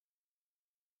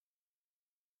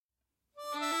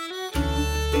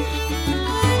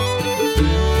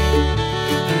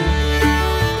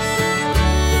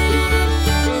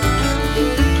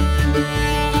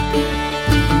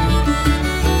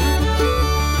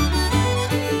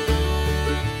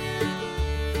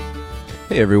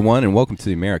Hey everyone, and welcome to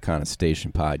the Americana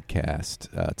Station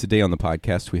podcast. Today on the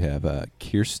podcast we have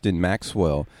Kirsten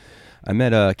Maxwell. I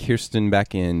met Kirsten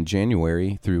back in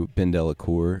January through Ben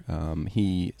Delacour.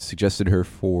 He suggested her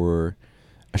for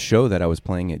a show that I was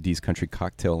playing at Dee's Country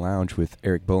Cocktail Lounge with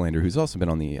Eric Bolander, who's also been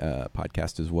on the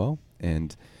podcast as well.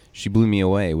 And she blew me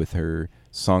away with her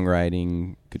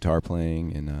songwriting, guitar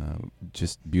playing, and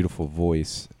just beautiful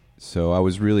voice. So I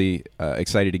was really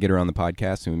excited to get her on the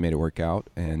podcast, and we made it work out.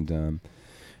 And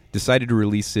decided to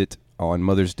release it on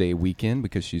Mother's Day weekend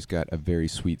because she's got a very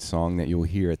sweet song that you'll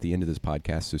hear at the end of this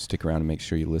podcast, so stick around and make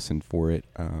sure you listen for it.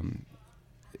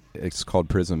 It's called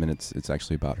Prism, and it's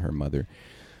actually about her mother.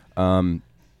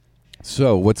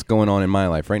 So what's going on in my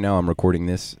life? Right now I'm recording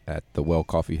this at the Well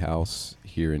Coffee House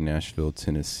here in Nashville,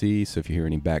 Tennessee, so if you hear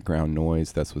any background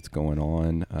noise, that's what's going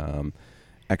on.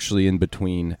 Actually in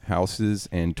between houses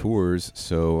and tours,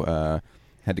 so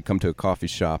had to come to a coffee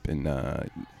shop and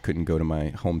couldn't go to my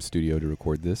home studio to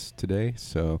record this today.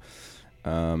 So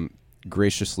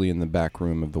graciously in the back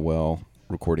room of the Well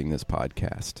recording this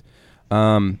podcast.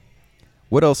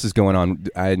 What else is going on?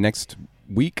 Next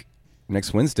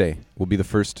Wednesday, will be the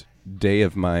first day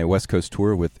of my West Coast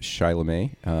tour with Shyla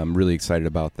May. I'm really excited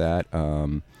about that.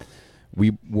 I'll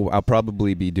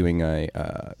probably be doing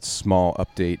a small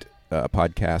update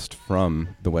podcast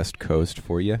from the West Coast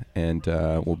for you, and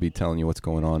we'll be telling you what's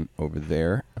going on over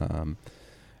there.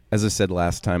 As I said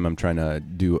last time, I'm trying to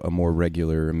do a more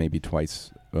regular, maybe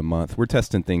twice a month. We're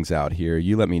testing things out here.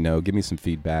 You let me know. Give me some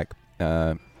feedback.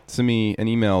 Send me an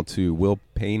email to Will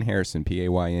Payne Harrison,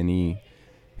 Payne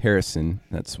Harrison,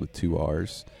 that's with 2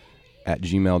 R's, at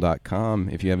gmail.com.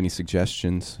 If you have any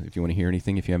suggestions, if you want to hear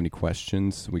anything, if you have any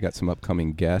questions. We got some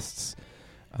upcoming guests.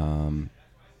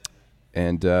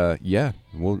 And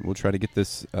we'll try to get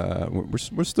this.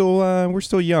 We're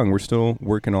still young. We're still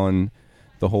working on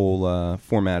the whole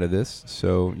format of this.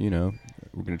 So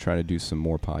we're going to try to do some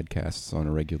more podcasts on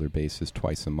a regular basis,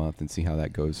 twice a month, and see how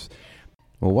that goes.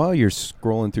 Well, while you're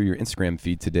scrolling through your Instagram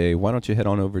feed today, why don't you head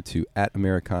on over to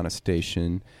 @Americana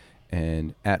Station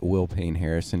and @Will Payne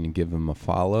Harrison and give them a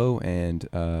follow, and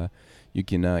you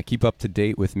can keep up to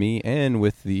date with me and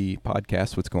with the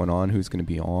podcast. What's going on? Who's going to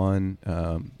be on?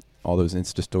 All those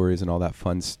Insta stories and all that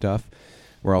fun stuff.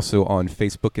 We're also on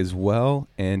Facebook as well.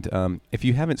 And if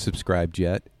you haven't subscribed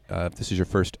yet, if this is your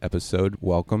first episode,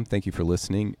 welcome. Thank you for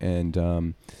listening.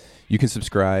 And you can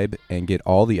subscribe and get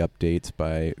all the updates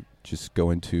by just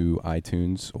going to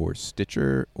iTunes or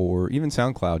Stitcher or even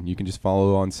SoundCloud. You can just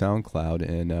follow on SoundCloud.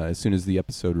 And as soon as the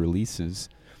episode releases,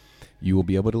 you will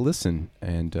be able to listen.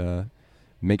 And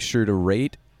make sure to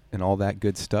rate and all that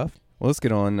good stuff. Well, let's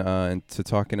get on to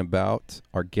talking about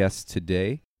our guest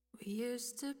today. We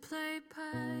used to play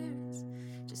pirates,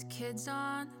 just kids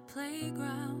on the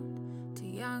playground, too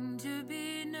young to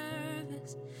be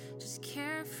nervous, just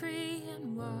carefree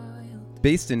and wild.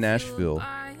 Based in Nashville,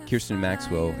 Kirsten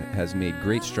Maxwell has made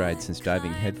great strides since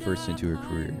diving headfirst into her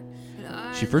career.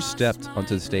 She first stepped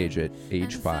onto the stage at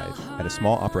age 5 at a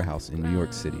small opera house in New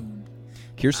York City.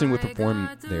 Kirsten would perform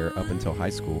there up until high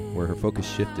school, where her focus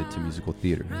shifted to musical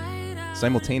theater.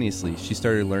 Simultaneously, she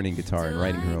started learning guitar and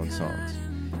writing her own songs.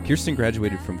 Kirsten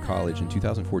graduated from college in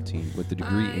 2014 with a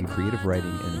degree in creative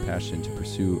writing and a passion to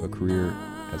pursue a career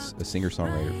as a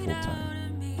singer-songwriter full-time.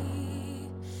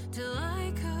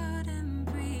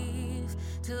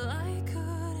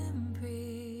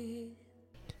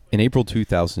 In April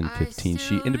 2015,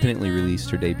 she independently released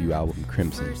her debut album,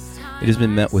 Crimson. It has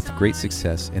been met with great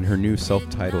success, and her new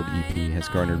self-titled EP has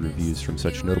garnered reviews from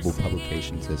such notable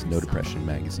publications as No Depression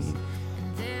magazine.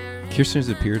 Kirsten has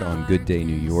appeared on Good Day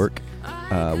New York,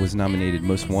 was nominated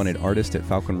Most Wanted Artist at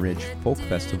Falcon Ridge Folk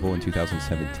Festival in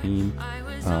 2017,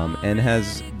 and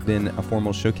has been a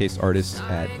formal showcase artist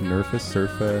at NERFA,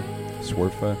 Surfa,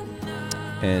 Swerfa,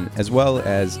 and as well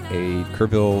as a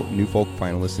Kerrville New Folk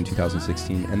finalist in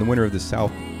 2016 and the winner of the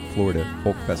South Florida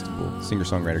Folk Festival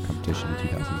Singer-Songwriter Competition in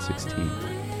 2016.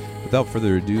 Without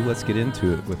further ado, let's get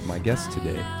into it with my guest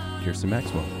today, Kirsten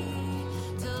Maxwell.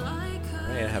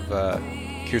 I have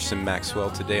Kirsten Maxwell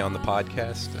today on the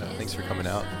podcast. Thanks for coming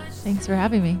out. Thanks for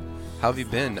having me. How have you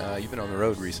been? You've been on the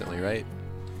road recently, right?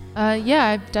 Yeah,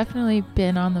 I've definitely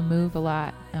been on the move a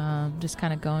lot. Just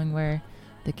kind of going where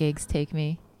the gigs take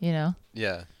me,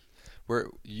 Yeah. Where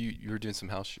you were doing some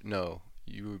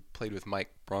you played with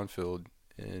Mike Braunfield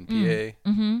in PA.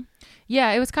 Mm-hmm.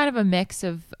 Yeah, it was kind of a mix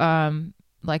of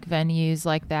like venues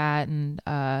like that and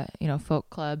folk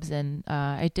clubs, and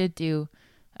I did do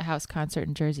a house concert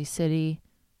in Jersey City.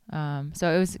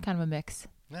 So it was kind of a mix.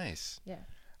 Nice. Yeah.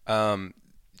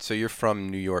 So you're from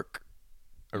New York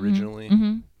originally?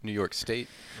 Mm-hmm. New York State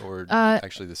or Uh,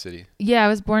 actually the city? Yeah, I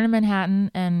was born in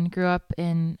Manhattan and grew up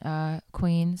in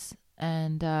Queens,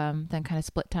 and then kind of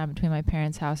split time between my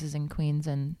parents' houses in Queens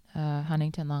and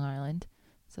Huntington, Long Island.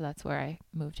 So that's where I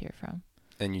moved here from.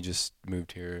 And you just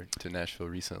moved here to Nashville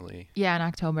recently. Yeah, in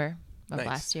October of Nice.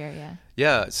 last year. Yeah.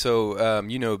 Yeah. So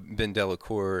you know Ben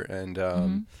Delacour, and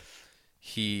Mhm.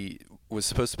 he was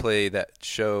supposed to play that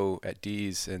show at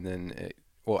D's, and then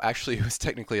actually it was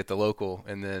technically at the local,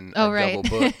 and then Oh, I right. double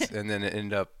booked, and then it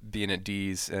ended up being at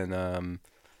D's, and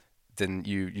then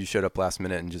you showed up last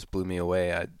minute and just blew me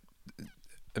away. I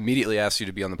immediately asked you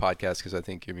to be on the podcast because I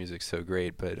think your music's so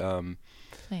great, but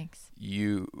Thanks.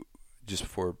 you. Just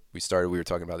before we started, we were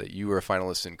talking about that you were a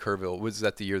finalist in Kerrville. Was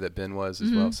that the year that Ben was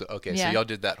as well? So so Yeah. y'all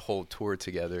did that whole tour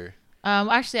together.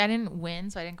 Actually, I didn't win,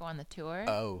 so I didn't go on the tour.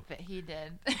 Oh, But he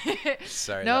did.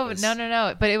 sorry. No. that was-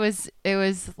 No. But it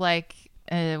was like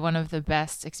one of the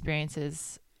best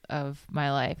experiences of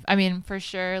my life. I mean, for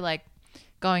sure, like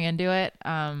going into it,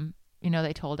 you know,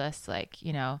 they told us like,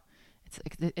 you know,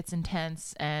 it's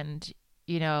intense and,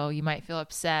 you know, you might feel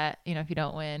upset, you know, if you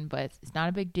don't win, but it's not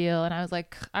a big deal. And I was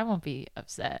like, I won't be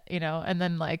upset, you know? And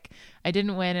then like I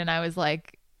didn't win and I was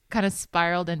like kind of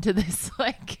spiraled into this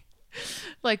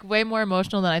like way more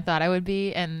emotional than I thought I would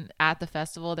be. And at the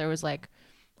festival, there was like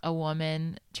a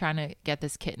woman trying to get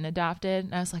this kitten adopted.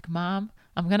 And I was like, Mom,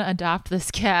 I'm going to adopt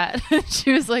this cat.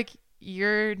 She was like,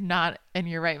 you're not in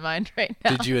your right mind right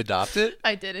now. Did you adopt it?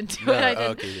 I didn't do No, it. I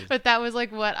didn't. okay. But that was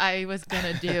like what I was going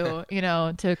to do, you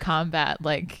know, to combat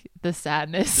like the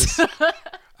sadness.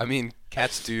 I mean,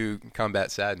 cats do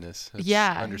combat sadness. It's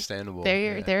Yeah. understandable.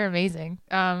 They're amazing.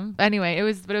 Anyway, it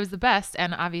was the best.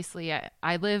 And obviously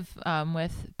I live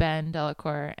with Ben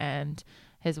Delacour and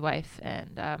his wife,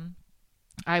 and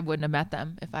I wouldn't have met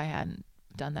them if I hadn't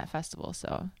done that festival.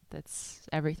 So that's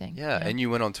everything. Yeah, you know? and you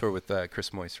went on tour with Chris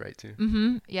Moyce, right, too?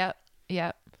 Mm-hmm. Yep.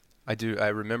 I do. I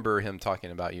remember him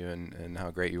talking about you and how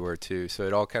great you were, too. So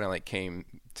it all kind of like came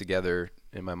together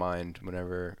in my mind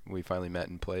whenever we finally met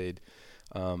and played.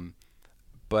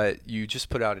 But you just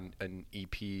put out an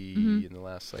EP in the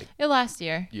last Last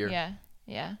year. Year?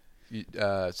 Yeah.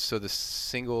 So the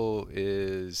single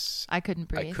is I Couldn't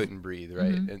Breathe. I Couldn't Breathe,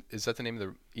 right? Mhm. And is that the name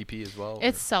of the EP as well?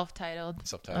 It's self-titled.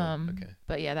 Self-titled. Okay.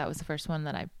 But yeah, that was the first one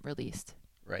that I released.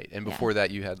 Right. And Yeah. before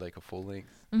that, you had like a full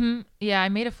length. Mm-hmm. Yeah, I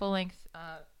made a full-length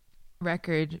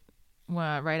record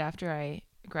right after I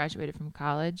graduated from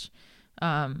college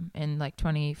in like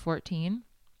 2014.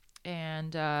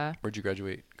 And Where'd you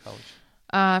graduate college?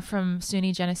 from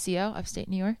SUNY Geneseo, upstate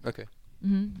New York. Okay.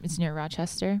 Mm-hmm. It's near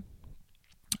Rochester.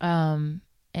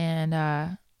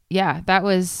 Yeah, that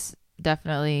was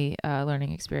definitely a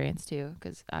learning experience too,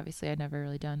 because obviously I'd never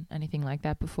really done anything like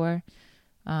that before.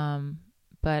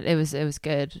 But it was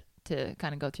good to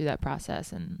kind of go through that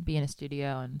process and be in a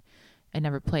studio, and I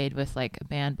never played with like a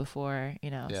band before, you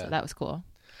know, Yeah. so that was cool.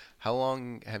 How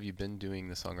long have you been doing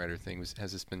the songwriter thing?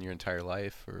 Has this been your entire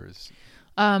life, or is?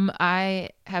 I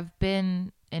have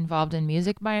been involved in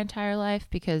music my entire life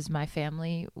because my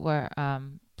family were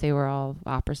they were all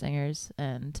opera singers,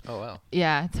 and Oh wow.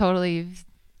 yeah, totally.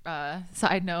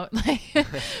 Side note, like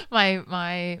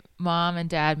my mom and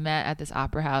dad met at this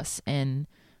opera house in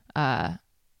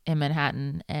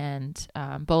Manhattan, and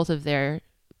both of their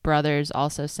brothers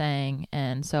also sang,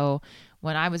 and so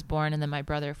when I was born, and then my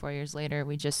brother 4 years later,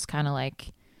 we just kind of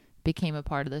like became a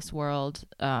part of this world,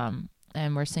 and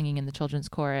we're singing in the children's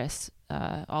chorus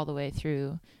all the way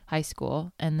through high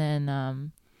school, and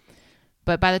then.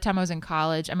 But by the time I was in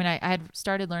college, I mean, I had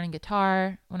started learning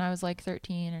guitar when I was like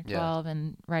 13 or 12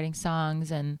 and writing songs.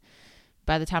 And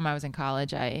by the time I was in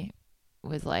college, I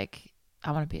was like,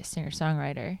 I want to be a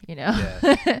singer-songwriter, you know?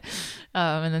 Yeah.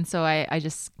 And then so I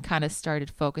just kind of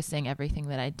started focusing everything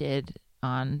that I did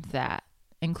on that,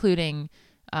 including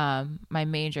my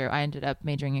major. I ended up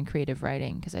majoring in creative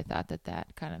writing because I thought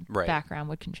that kind of background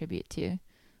would contribute to, you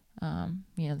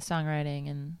know, the songwriting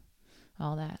and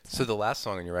all that. So the last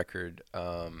song on your record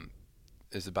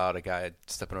is about a guy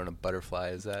stepping on a butterfly.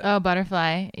 Is that? Oh,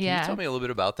 butterfly. Yeah. Can you tell me a little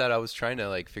bit about that? I was trying to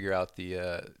like figure out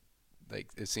the like.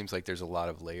 It seems like there's a lot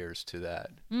of layers to that.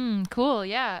 Cool.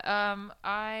 Yeah.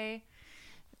 I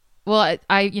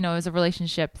you know, it was a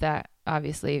relationship that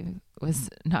obviously was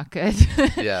not good.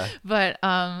 Yeah. But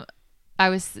I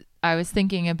was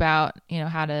thinking about, you know,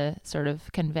 how to sort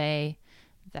of convey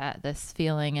this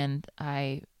feeling, and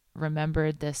I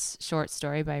remembered this short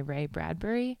story by Ray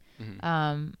Bradbury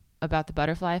about the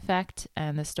butterfly effect,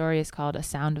 and the story is called A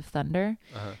Sound of Thunder.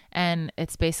 And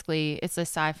it's basically a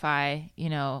sci-fi, you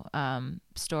know,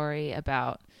 story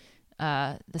about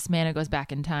this man who goes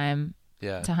back in time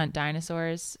to hunt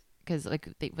dinosaurs because like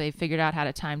they figured out how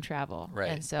to time travel.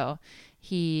 Right. And so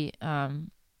he,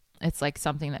 it's like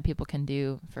something that people can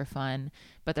do for fun,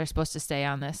 but they're supposed to stay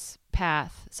on this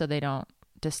path so they don't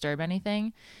disturb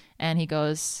anything. And he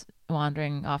goes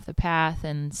wandering off the path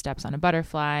and steps on a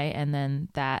butterfly, and then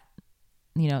that,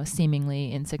 you know,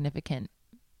 seemingly insignificant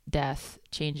death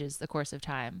changes the course of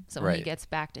time. So when he Right. gets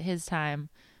back to his time,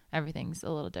 everything's a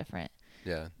little different.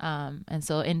 Yeah. And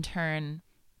so in turn,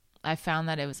 I found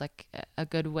that it was like a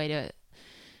good way to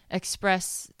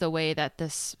express the way that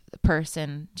this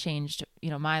person changed, you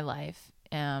know, my life,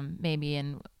 maybe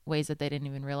in ways that they didn't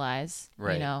even realize,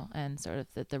 Right. you know, and sort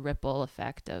of the ripple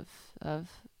effect of,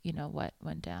 you know, what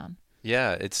went down.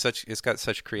 Yeah, it's got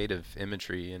such creative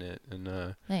imagery in it,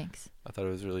 and Thanks. I thought it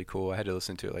was really cool. I had to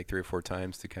listen to it like 3 or 4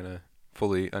 times to kind of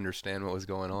fully understand what was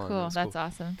going on. Cool. It That's was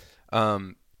awesome.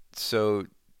 cool. So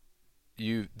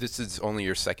this is only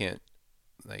your second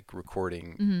like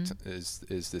recording Mm-hmm.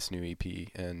 is this new EP,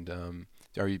 and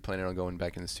are you planning on going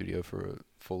back in the studio for a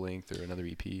full length or another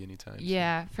EP anytime soon?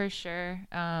 Yeah, for sure.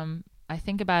 I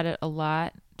think about it a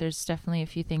lot. There's definitely a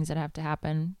few things that have to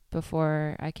happen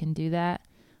before I can do that.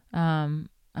 I'm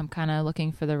kind of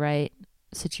looking for the right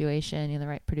situation, you know, the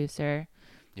right producer,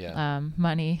 Yeah.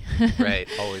 money, Right.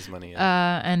 Always money.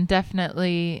 Yeah. and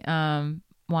definitely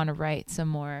want to write some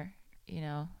more, you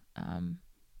know.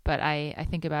 But I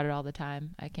think about it all the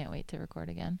time. I can't wait to record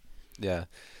again. Yeah.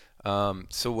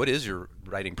 So what is your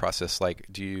writing process like?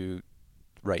 Do you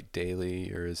write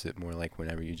daily, or is it more like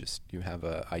whenever you have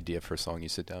a idea for a song, you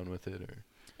sit down with it? Or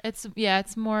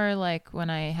It's more like when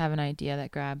I have an idea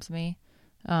that grabs me.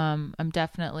 I'm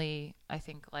definitely, I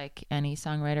think, like any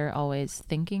songwriter, always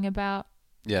thinking about,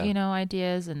 yeah. you know,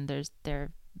 ideas, and there's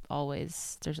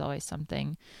always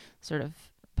something sort of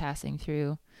passing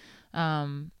through.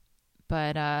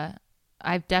 But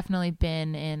I've definitely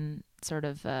been in sort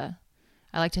of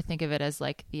I like to think of it as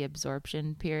like the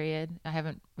absorption period. I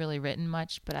haven't really written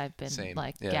much, but I've been Same.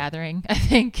 like Yeah. gathering, I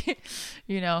think,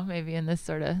 you know, maybe in this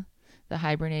sort of the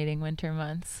hibernating winter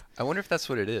months. I wonder if that's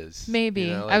what it is. Maybe. You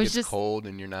know, like I was it's just cold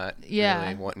and you're not Yeah.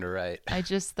 really wanting to write. I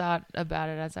just thought about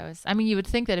it as I mean, you would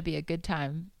think that it'd be a good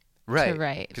time Right. to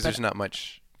write. Because but- there's not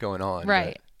much going on.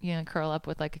 right. You know, curl up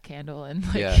with like a candle and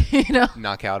like, Yeah. you know. but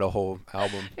knock out a whole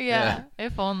album. Yeah,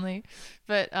 if only.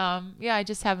 But yeah, I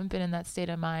just haven't been in that state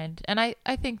of mind. And I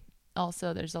think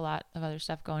also there's a lot of other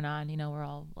stuff going on. You know, we're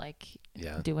all like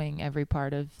Yeah. doing every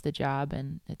part of the job,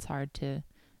 and it's hard to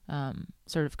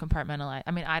sort of compartmentalize.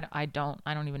 I mean, I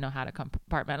don't even know how to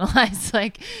compartmentalize.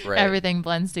 Like Right. everything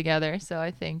blends together. So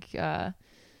I think I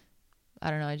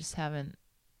don't know. I just haven't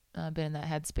been in that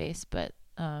headspace, but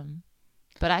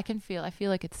I feel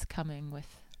like it's coming with.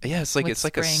 Yeah, it's like with a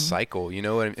spring. cycle, you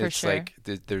know what I mean? For It's sure. like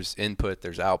there's input,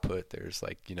 there's output, there's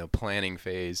like, you know, planning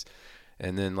phase.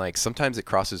 And then like sometimes it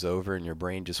crosses over and your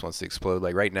brain just wants to explode.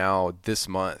 Like right now, this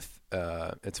month,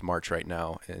 it's March right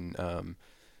now, and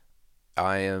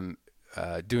I am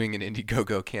doing an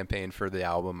Indiegogo campaign for the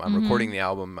album. I'm Mhm. recording the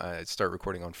album. I start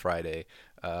recording on Friday.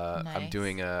 I'm Nice.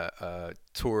 doing a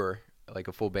tour, like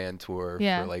a full band tour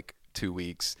Yeah. for like 2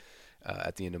 weeks.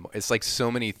 At the end of it's like so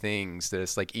many things that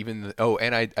it's like even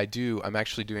and I'm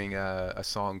actually doing a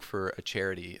song for a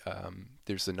charity.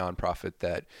 There's a nonprofit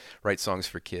that writes songs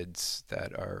for kids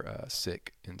that are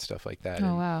sick and stuff like that. Oh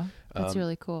And, wow, that's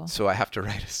really cool. so I have to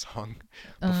write a song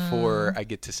before I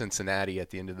get to Cincinnati at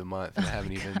the end of the month, and I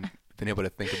haven't even been able to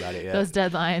think about it yet. Those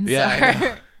deadlines Yeah, I know.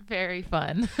 are very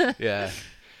fun. Yeah.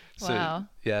 So, Wow.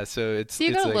 Yeah. So it's So you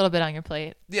it's got like, a little bit on your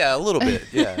plate. Yeah, a little bit.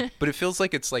 Yeah. But it feels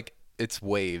like it's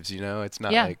waves, you know. It's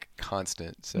not Yeah. like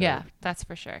constant. So Yeah, that's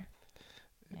for sure.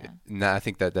 Yeah. Nah, I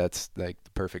think that's like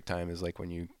the perfect time is like when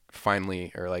you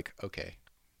finally are like, okay,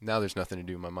 now there's nothing to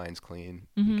do. My mind's clean.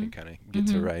 You Mhm. can kind of get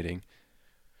to Mhm. writing.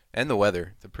 And the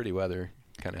weather, the pretty weather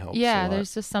kind of helps. Yeah, a lot.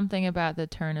 there's just something about the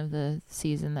turn of the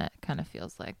season that kind of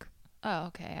feels like, oh,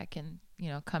 okay, I can, you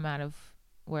know, come out of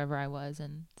wherever I was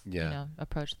and, Yeah. you know,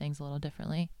 approach things a little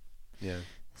differently. Yeah.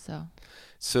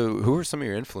 So, who are some of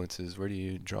your influences? Where do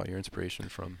you draw your inspiration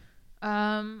from?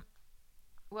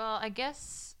 well, I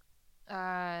guess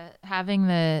having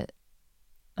the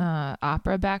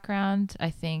opera background, I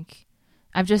think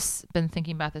I've just been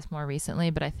thinking about this more recently,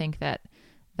 but I think that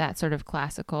sort of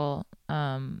classical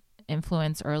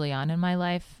influence early on in my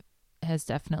life has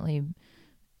definitely,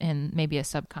 in maybe a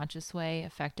subconscious way,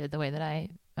 affected the way that I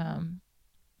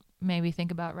maybe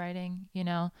think about writing, you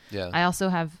know. Yeah. I also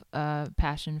have a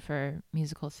passion for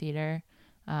musical theater,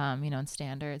 you know, and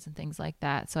standards and things like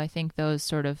that. So I think those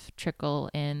sort of trickle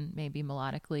in maybe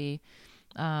melodically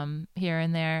here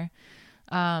and there.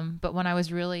 But when I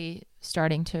was really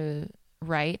starting to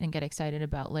write and get excited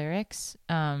about lyrics,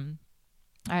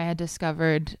 I had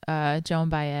discovered Joan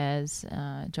Baez,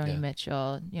 Joni Yeah.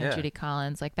 Mitchell, you know, Yeah. Judy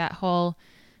Collins, like that whole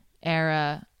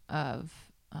era of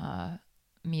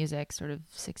music, sort of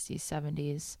 60s,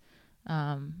 70s.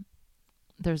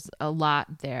 There's a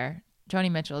lot there.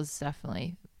 Joni Mitchell is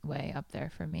definitely way up there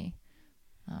for me,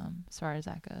 as far as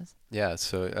that goes. Yeah.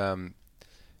 So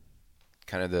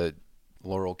kind of the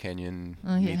Laurel Canyon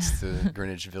Oh, yeah. meets the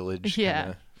Greenwich Village. Yeah.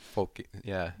 Kinda folk.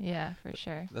 Yeah. Yeah, for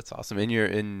sure. That's awesome. And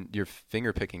your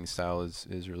finger picking style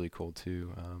is really cool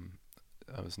too.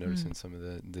 I was noticing some of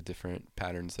the different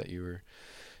patterns that you were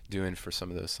doing for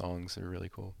some of those songs. Are really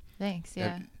cool. Thanks.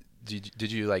 Yeah.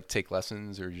 Did you like take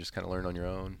lessons or you just kind of learn on your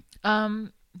own?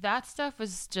 That stuff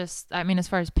was just, I mean, as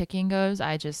far as picking goes,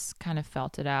 I just kind of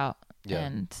felt it out Yeah.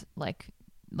 and like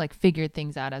figured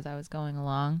things out as I was going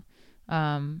along.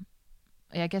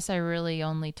 I guess I really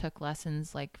only took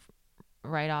lessons like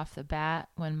right off the bat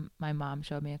when my mom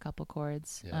showed me a couple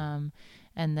chords. Yeah.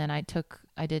 And then I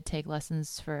did take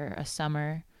lessons for a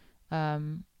summer,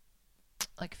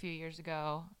 like a few years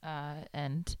ago.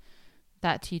 And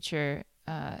that teacher,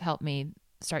 helped me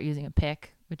start using a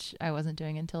pick, which I wasn't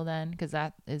doing until then, because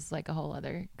that is like a whole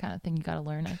other kind of thing you got to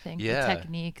learn, I think. Yeah. The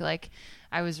technique. Like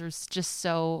I was just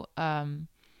so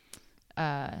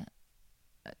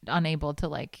unable to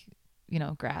like, you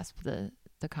know, grasp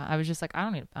I was just like, I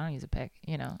don't use a pick,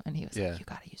 you know. And he was Yeah. like, you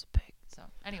got to use a pick. So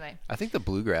anyway. I think the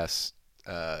bluegrass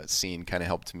scene kind of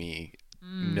helped me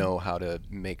know how to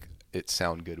make it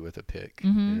sound good with a pick.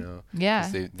 You know, Yeah.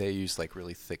 'Cause they use like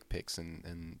really thick picks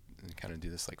and kind of do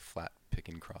this like flat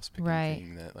picking, cross picking Right.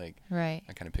 thing that like Right.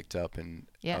 I kind of picked up, and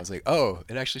Yeah. I was like, oh,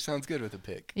 it actually sounds good with a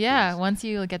pick. Yeah. 'Cause- Once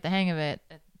you get the hang of it,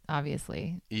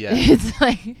 obviously, Yeah. it's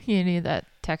like you need that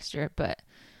texture. But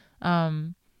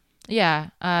yeah,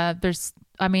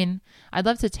 I mean, I'd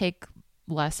love to take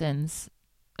lessons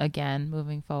again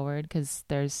moving forward, because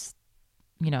there's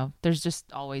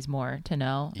just always more to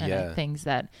know, and Yeah. things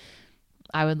that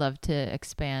I would love to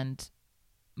expand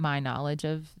my knowledge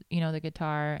of, you know, the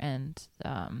guitar and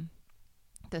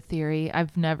the theory.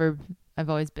 I've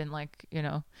always been like, you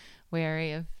know,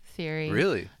 wary of theory.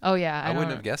 Really? Oh yeah, I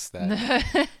wouldn't have guessed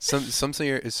that. some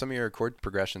of your chord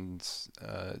progressions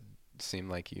seem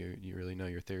like you really know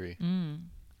your theory.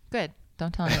 Good.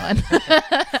 Don't tell anyone.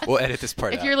 We'll edit this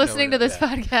part out. If you're No, listening we're to not- this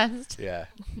yeah. podcast, Yeah.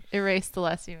 erase the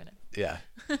last few minutes. Yeah.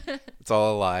 It's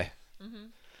all a lie.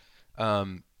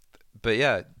 But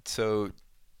yeah, so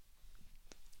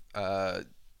I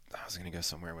was going to go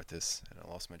somewhere with this and I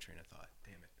lost my train of thought.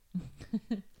 Damn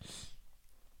it.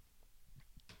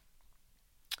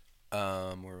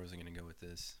 Where was I going to go with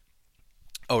this?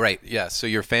 Oh, right. Yeah. So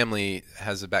your family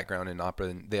has a background in opera,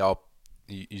 and they all,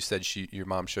 you said your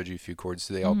mom showed you a few chords.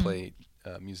 Do they all play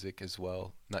music as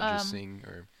well? Not just sing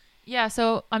or? Yeah.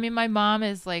 So, I mean, my mom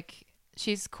is like,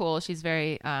 she's cool. She's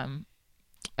very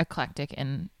eclectic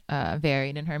and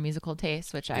varied in her musical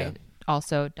tastes, which I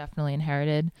also definitely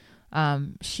inherited.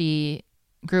 She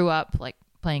grew up like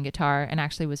playing guitar and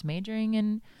actually was majoring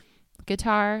in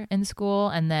guitar in school,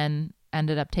 and then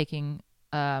ended up taking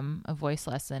a voice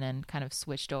lesson and kind of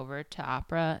switched over to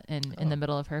opera in the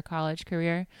middle of her college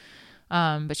career.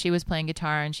 But she was playing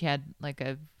guitar, and she had like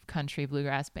a country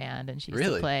bluegrass band, and she used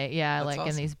to play That's like in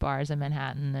awesome. these bars in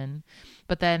Manhattan.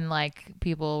 But then like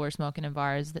people were smoking in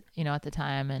bars that, you know, at the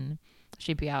time, and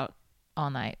she'd be out all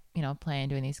night, you know, playing,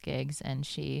 doing these gigs, and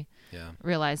she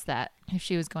realized that if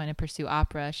she was going to pursue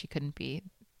opera, she couldn't be,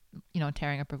 you know,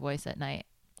 tearing up her voice at night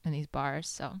in these bars.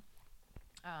 So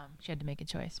she had to make a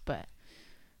choice. But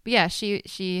yeah,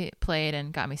 she played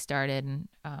and got me started, and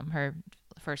her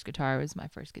first guitar was my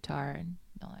first guitar and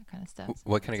all that kind of stuff. So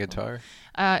What kind of that's cool.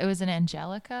 guitar? It was an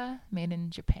Angelica made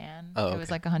in Japan. Oh, It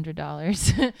was okay. like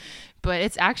 $100, but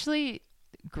it's actually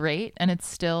great, and it's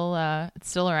still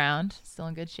around, still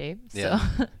in good shape. Yeah.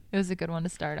 So it was a good one to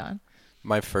start on.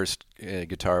 My first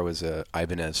guitar was a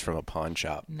Ibanez from a pawn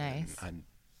shop. Nice. And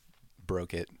I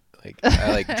broke it. Like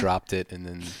I like dropped it and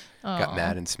then got Aw.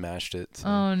 mad and smashed it. So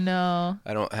Oh no,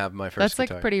 I don't have my first that's like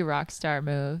guitar. a pretty rock star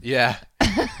move. Yeah.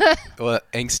 Well,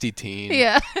 angsty teen.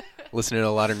 Yeah. Listening to a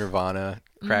lot of Nirvana,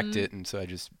 cracked it, and so I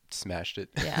just smashed it.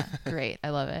 Yeah, great. I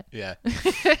love it. Yeah.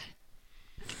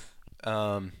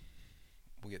 We'll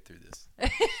get through this.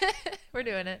 We're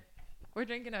doing it. We're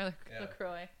drinking our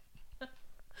LaCroix.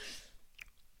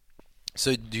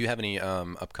 So, do you have any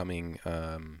upcoming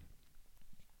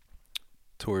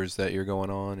tours that you're going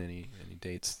on? Any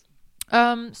dates?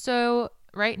 So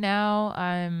right now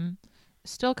I'm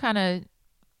still kind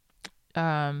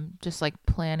of just like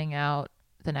planning out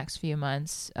the next few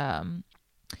months. Sorry,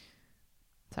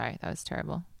 that was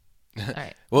terrible. All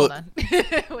right, Well- hold on.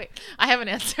 Wait, I have an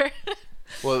answer.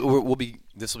 Well,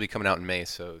 this will be coming out in May,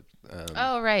 so.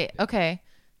 Oh, right. Okay.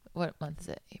 What month is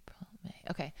it? April, May.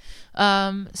 Okay.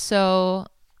 So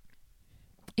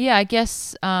yeah, I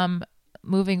guess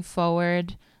moving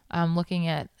forward, I'm looking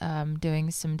at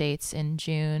doing some dates in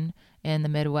June in the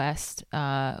Midwest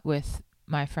with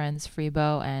my friends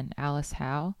Freebo and Alice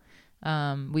Howe.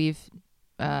 We've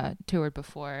toured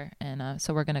before, and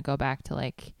so we're gonna go back to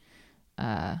like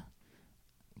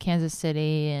Kansas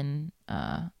City and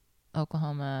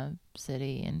Oklahoma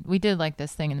City, and we did like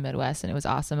this thing in the Midwest, and it was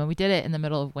awesome. And we did it in the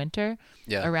middle of winter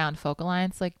around Folk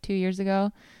Alliance like 2 years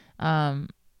ago.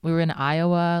 We were in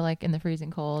Iowa, like in the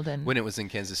freezing cold, and when it was in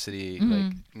Kansas City,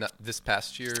 like not this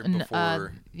past year,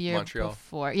 before year Montreal.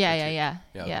 Before, yeah,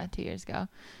 2 years ago.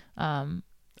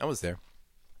 I was there.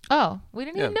 Oh, we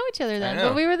didn't even know each other then,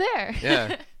 but we were there.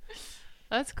 Yeah,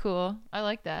 that's cool. I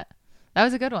like that. That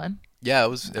was a good one. Yeah, it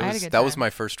was. That was my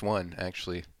first one,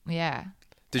 actually. Yeah.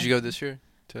 Did you go this year?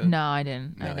 No, I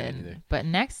didn't. No, I didn't. either. But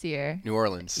next year, New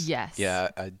Orleans. Yes. Yeah.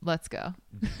 Let's go.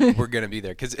 We're gonna be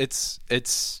there because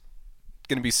it's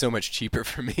gonna be so much cheaper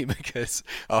for me because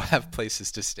I'll have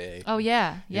places to stay. Oh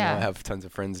yeah, yeah. I have tons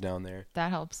of friends down there. That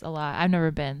helps a lot. I've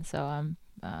never been, so I'm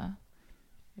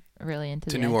really into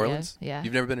to the New idea. Orleans. Yeah.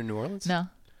 You've never been to New Orleans? No.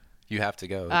 You have to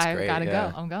go. It's I great. gotta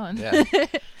yeah. go. I'm going.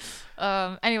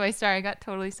 Yeah. Anyway, sorry, I got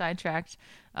totally sidetracked.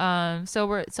 So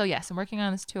I'm working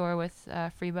on this tour with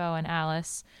Freebo and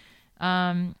Alice,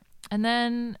 and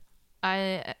then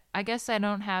I guess I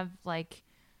don't have like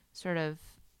sort of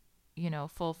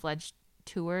full-fledged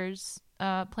tours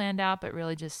planned out, but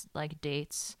really just like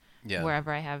dates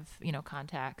wherever I have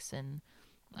contacts, and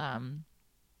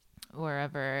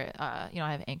wherever I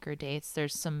have anchor dates.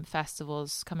 There's some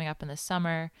festivals coming up in the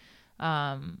summer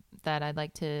that I'd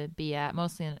like to be at,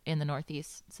 mostly in the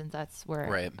Northeast, since that's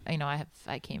where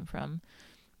I came from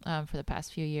for the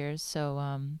past few years. So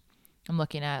I'm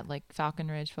looking at like Falcon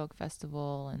Ridge Folk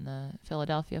Festival and the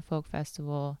Philadelphia Folk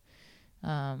Festival.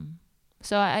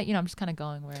 So I'm just kind of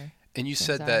going where. And you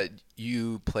said that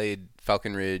you played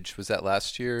Falcon Ridge. Was that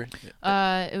last year?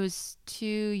 It was 2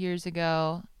 years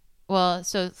ago. Well,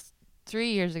 so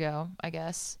 3 years ago, I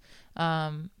guess.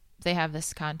 They have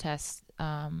this contest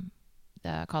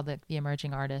called the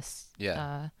Emerging Artists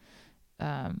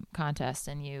contest,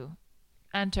 and you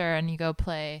enter and you go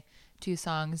play 2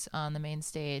 songs on the main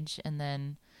stage, and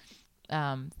then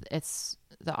it's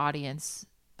the audience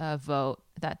vote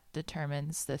that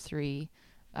determines the 3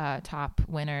 top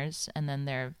winners, and then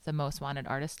they're the most wanted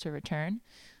artists to return.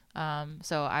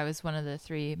 So I was one of the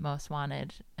 3 most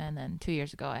wanted, and then 2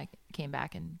 years ago I came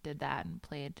back and did that and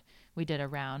played. We did a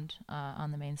round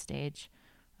on the main stage,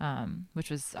 which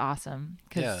was awesome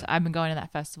because I've been going to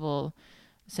that festival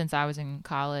since I was in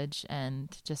college, and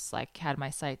just like had my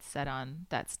sights set on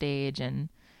that stage and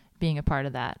being a part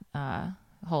of that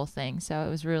whole thing. So it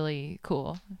was really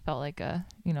cool. It felt like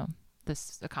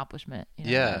this accomplishment.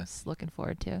 I was looking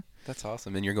forward to. That's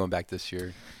awesome. And you're going back this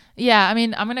year? Yeah, I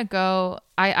mean, I'm gonna go.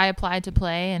 I applied to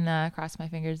play, and cross my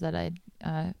fingers that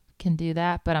I can do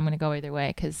that. But I'm gonna go either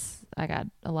way because I got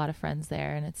a lot of friends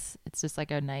there, and it's just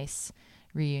like a nice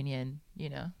reunion.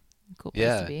 Cool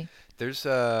place to be.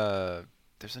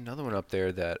 There's another one up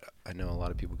there that I know a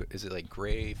lot of people go. Is it like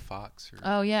Gray Fox?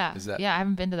 Oh yeah, I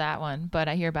haven't been to that one, but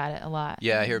I hear about it a lot.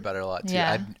 Yeah, I hear about it a lot too.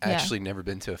 Yeah, I've actually never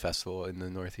been to a festival in the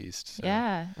Northeast. So.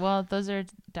 Yeah, well, those are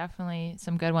definitely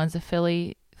some good ones. The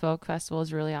Philly Folk Festival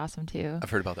is really awesome too. I've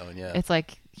heard about that one. Yeah, it's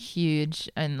like huge,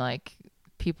 and like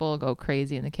people go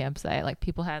crazy in the campsite. Like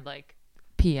people had like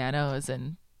pianos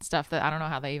and stuff that I don't know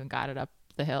how they even got it up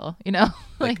the hill,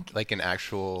 like an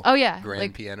actual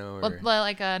grand piano, or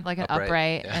like an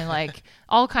upright and like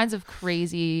all kinds of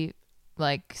crazy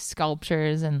like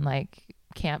sculptures and like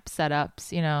camp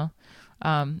setups.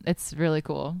 It's really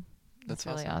cool. That's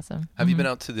really awesome. Have you been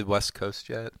out to the West Coast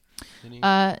yet?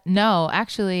 No,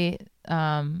 actually,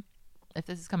 if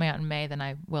this is coming out in May, then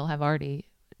I will have already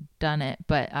done it.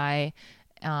 But I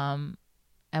am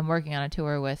working on a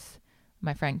tour with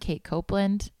my friend Kate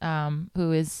Copeland,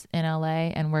 who is in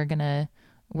LA, and we're gonna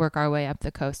work our way up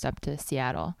the coast up to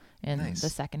Seattle in the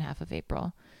second half of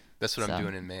April. That's what I'm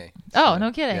doing in May. Oh,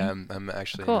 no kidding. Yeah, I'm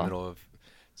actually in the middle of.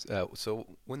 So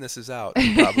when this is out,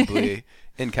 I'm probably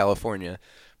in California,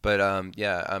 but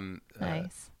I'm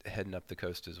heading up the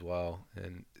coast as well,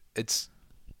 and it's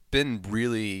been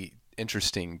really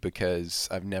interesting because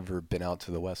I've never been out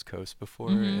to the West Coast before,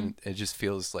 and it just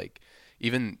feels like.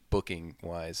 Even booking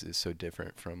wise is so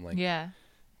different from like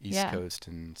East Coast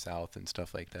and South and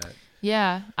stuff like that.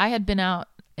 Yeah. I had been out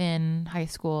in high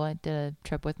school. I did a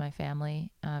trip with my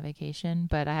family vacation,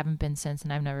 but I haven't been since,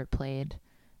 and I've never played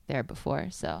there before.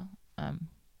 So, I'm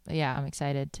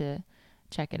excited to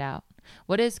check it out.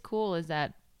 What is cool is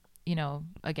that,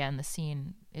 again, the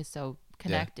scene is so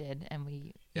connected, and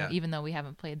we, even though we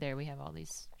haven't played there, we have all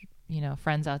these,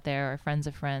 friends out there or friends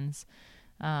of friends.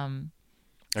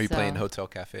 Are you playing Hotel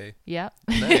Cafe? Yep.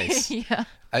 Nice. Yeah.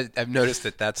 I've noticed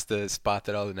that's the spot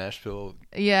that all the Nashville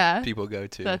people go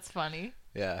to. That's funny.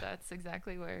 Yeah. That's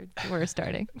exactly where we're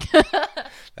starting.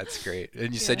 That's great.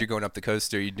 And you said you're going up the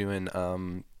coast. Are you doing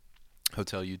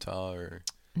Hotel Utah or?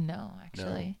 No,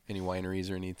 actually. No? Any wineries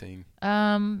or anything?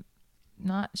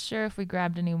 Not sure if we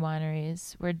grabbed any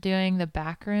wineries. We're doing the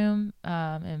Back Room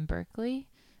in Berkeley.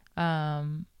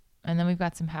 And then we've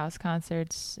got some house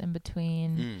concerts in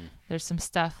between. There's some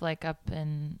stuff like up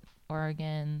in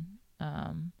Oregon.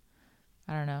 I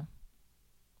don't know.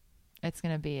 It's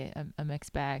going to be a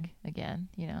mixed bag again,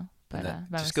 But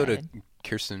just go to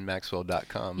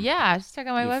KirstenMaxwell.com. Yeah, just check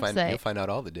out my website. You'll find out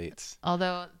all the dates.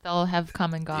 Although they'll have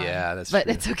come and gone. Yeah, that's true.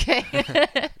 But it's okay.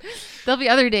 There'll be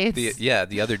other dates.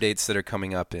 The other dates that are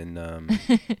coming up in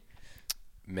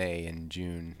May and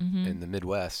June in the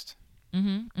Midwest.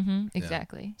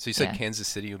 Exactly. Yeah. So you said Kansas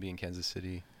City. You'll be in Kansas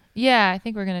City. Yeah, I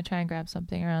think we're gonna try and grab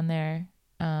something around there.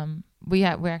 We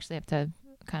actually have to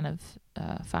kind of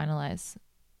finalize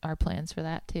our plans for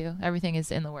that too. Everything is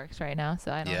in the works right now,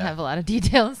 so I don't have a lot of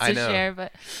details to share.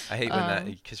 But I hate when that,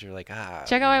 because you're like,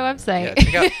 check out my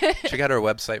website. Yeah, check out our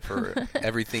website for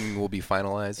everything will be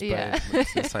finalized by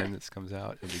the time this comes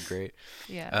out. It'll be great.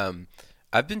 Yeah.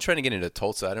 I've been trying to get into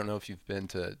Tulsa. I don't know if you've been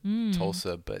to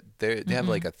Tulsa, but they have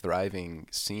like a thriving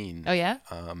scene. Oh yeah.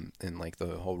 In like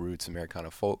the whole roots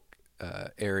Americana folk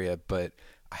area, but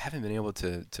I haven't been able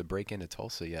to break into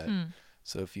Tulsa yet.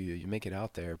 So if you make it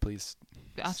out there, please.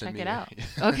 I'll check it out.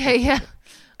 Okay, yeah.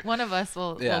 One of us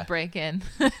will break in.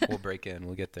 We'll break in.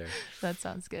 We'll get there. That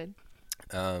sounds good.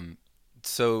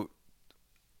 So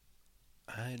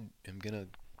I am gonna.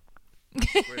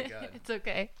 Swear to God. It's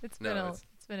okay. It's been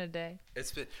a day.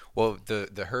 It's been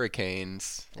the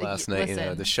hurricanes last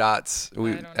night. The shots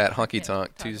at Honky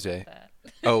Tonk Tuesday.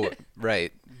 Oh,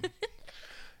 right.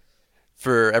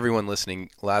 For everyone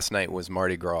listening, last night was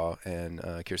Mardi Gras, and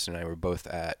Kirsten and I were both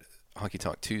at Honky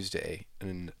Tonk Tuesday,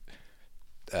 and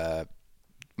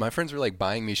my friends were like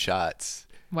buying me shots.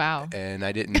 Wow. And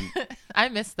I didn't. I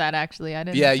missed that actually. I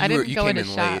didn't. Yeah, I didn't go into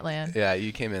late. Shotland. Yeah,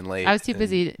 you came in late. I was too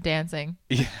busy dancing.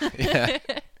 Yeah.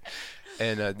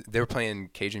 And they were playing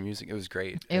Cajun music. It was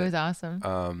great. It was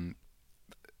awesome.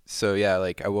 So yeah,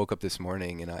 like I woke up this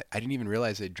morning and I didn't even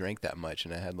realize I drank that much,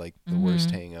 and I had like the worst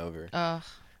hangover. Oh,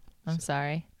 I'm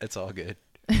sorry. It's all good.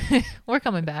 We're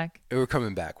coming back. We're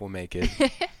coming back. We'll make it.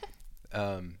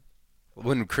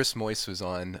 When Chris Moyce was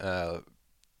on, that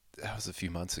was a few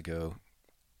months ago.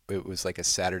 It was like a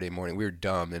Saturday morning. We were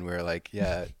dumb, and we were like,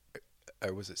 yeah,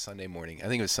 or was it Sunday morning? I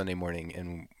think it was Sunday morning,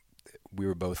 and we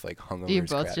were both like hungover. You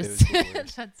both just.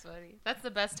 That's funny. That's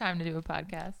the best time to do a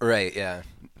podcast. Right. Yeah.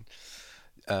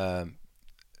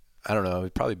 I don't know.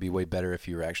 It'd probably be way better if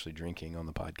you were actually drinking on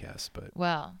the podcast, but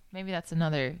maybe that's a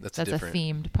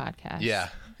themed podcast. Yeah.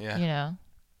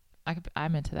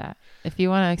 I'm into that. If you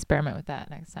want to experiment with that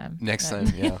next time,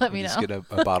 yeah, let me know. Just get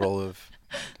a bottle of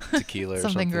tequila or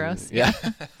something gross. Yeah.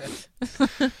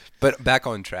 But back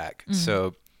on track.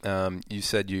 So you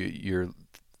said you're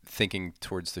thinking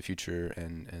towards the future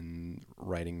and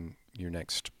writing your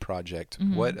next project.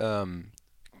 What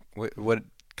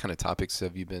kind of topics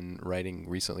have you been writing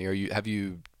recently? Have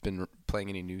you been playing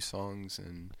any new songs?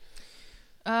 And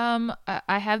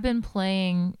I have been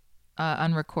playing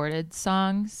unrecorded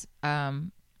songs. I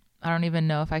don't even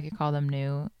know if I could call them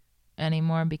new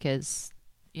anymore because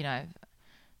I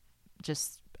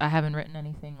haven't written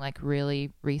anything like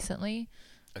really recently.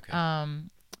 Okay.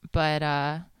 But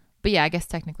yeah, I guess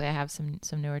technically I have some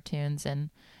newer tunes, and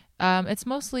it's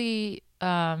mostly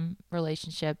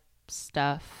relationship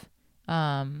stuff.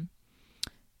 And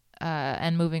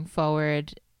moving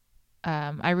forward,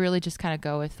 I really just kind of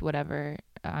go with whatever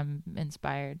I'm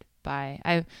inspired by.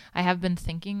 I have been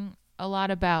thinking a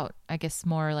lot about, I guess,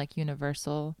 more like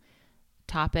universal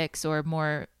topics or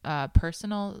more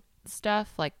personal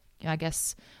stuff. Like, I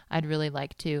guess I'd really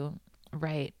like to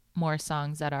write more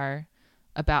songs that are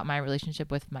about my relationship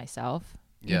with myself,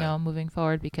 moving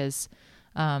forward, because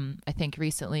I think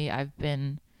recently I've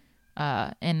been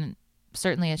in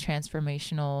certainly a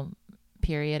transformational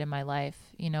period in my life,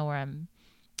 where I'm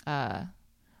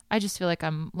I just feel like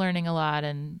I'm learning a lot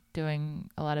and doing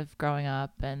a lot of growing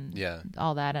up and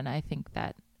all that, and I think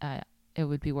that it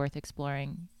would be worth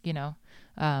exploring,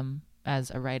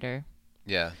 as a writer.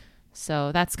 Yeah.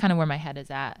 So that's kind of where my head is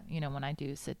at, when I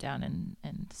do sit down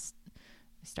and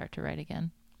start to write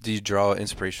again. Do you draw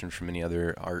inspiration from any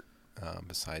other art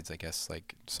besides, I guess,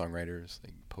 like songwriters,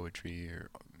 like poetry or,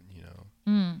 you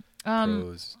know,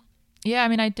 prose? Yeah, I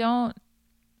mean,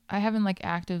 I haven't like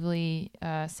actively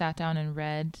sat down and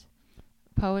read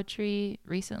poetry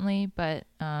recently, but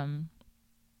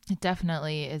it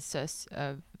definitely is just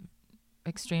a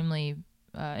extremely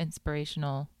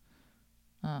inspirational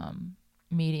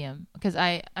medium, because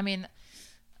I mean,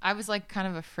 I was like kind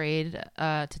of afraid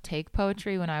to take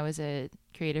poetry when I was a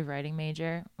creative writing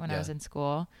major when I was in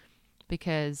school,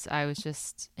 because I was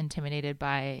just intimidated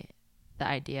by the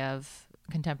idea of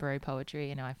contemporary poetry.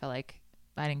 You know, I felt like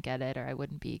I didn't get it, or I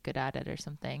wouldn't be good at it or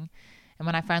something. And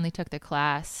when I finally took the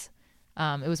class,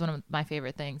 it was one of my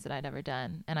favorite things that I'd ever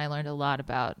done. And I learned a lot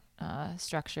about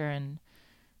structure and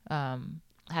how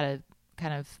to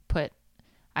kind of put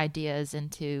ideas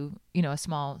into, you know, a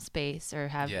small space, or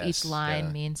have each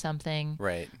line mean something.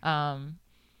 Right.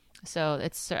 So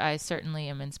I certainly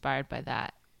am inspired by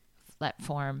that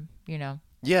form, you know.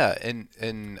 Yeah,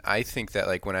 and I think that,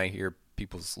 like, when I hear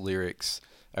people's lyrics,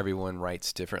 everyone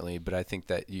writes differently, but I think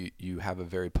that you have a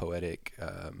very poetic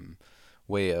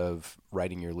way of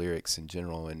writing your lyrics in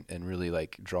general, and really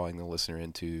like drawing the listener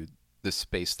into the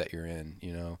space that you're in,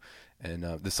 you know. And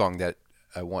the song that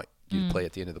I want you to play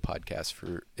at the end of the podcast,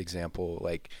 for example,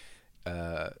 like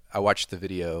I watched the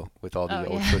video with all the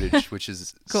old footage, which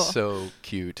is cool. So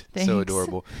cute, Thanks. so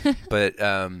adorable. But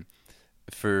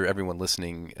for everyone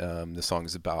listening, the song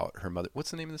is about her mother.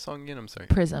 What's the name of the song again? I'm sorry.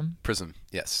 Prism.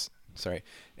 Yes. Sorry.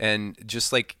 And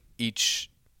just like each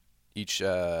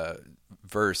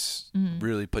verse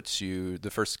really puts you,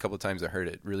 the first couple of times I heard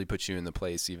it, really puts you in the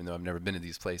place, even though I've never been to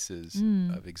these places,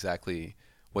 of exactly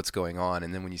what's going on.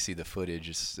 And then when you see the footage,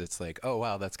 it's like, oh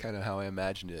wow, that's kind of how I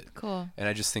imagined it. Cool. And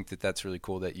I just think that that's really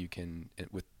cool that you can,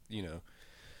 with, you know,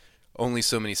 only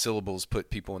so many syllables, put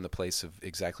people in the place of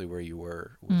exactly where you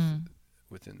were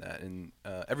within that. And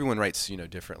everyone writes, you know,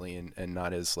 differently, and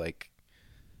not as like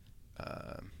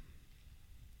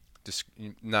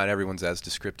not everyone's as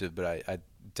descriptive, but I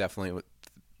definitely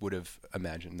would have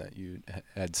imagined that you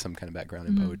had some kind of background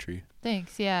in poetry.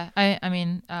 Thanks. Yeah. I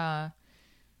mean,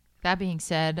 that being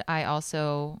said, I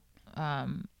also,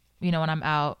 you know, when I'm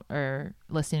out or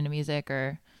listening to music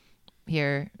or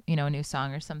hear, you know, a new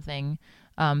song or something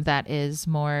that is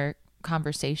more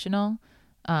conversational,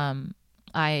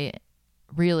 I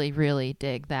really, really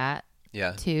dig that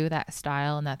too, that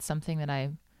style. And that's something that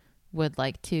I would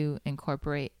like to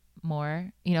incorporate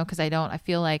more, you know, because I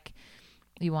feel like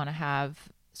you want to have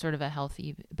sort of a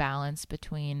healthy balance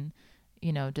between,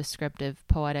 you know, descriptive,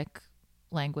 poetic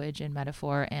language and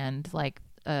metaphor, and like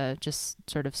just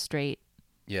sort of straight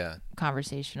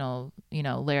conversational, you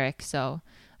know, lyric. So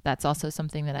that's also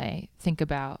something that I think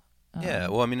about. Yeah,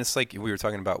 well, I mean, it's like we were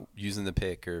talking about using the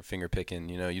pick or finger picking.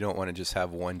 You know, you don't want to just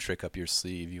have one trick up your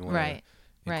sleeve. You want to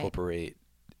incorporate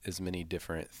as many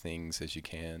different things as you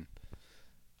can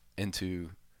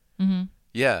into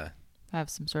have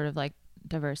some sort of like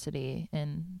diversity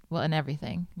in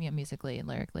everything, you know, musically and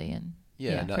lyrically, and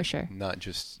for sure, not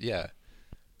just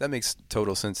that makes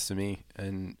total sense to me.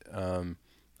 And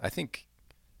I think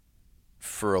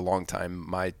for a long time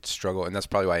my struggle, and that's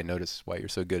probably why I noticed why you're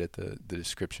so good at the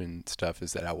description stuff,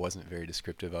 is that I wasn't very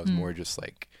descriptive. I was more just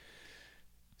like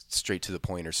straight to the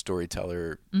point, or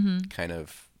storyteller kind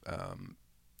of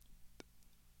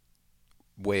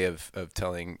way of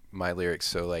telling my lyrics.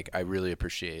 So like I really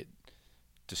appreciate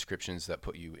descriptions that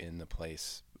put you in the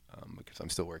place, because I'm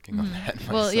still working on that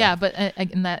myself. Well, yeah, but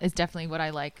and that is definitely what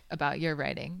I like about your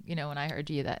writing. You know, when I heard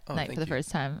you that night for the first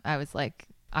time, I was like,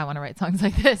 I want to write songs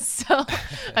like this. So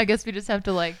I guess we just have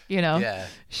to, like, you know,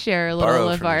 share a little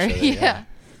of our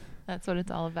that's what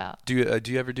it's all about. Do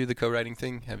you ever do the co-writing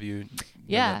thing? Have you done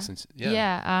that since?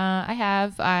 I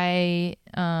have. I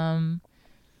don't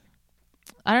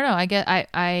know.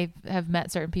 I have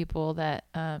met certain people that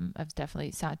I've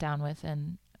definitely sat down with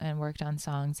and worked on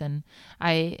songs. And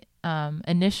I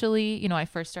initially, you know, I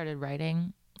first started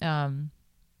writing, I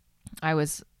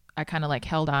kind of like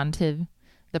held on to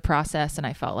the process, and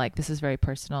I felt like this is very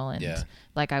personal, and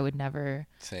like I would never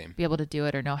be able to do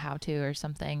it or know how to or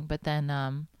something. But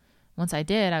then once I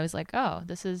did, I was like, oh,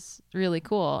 this is really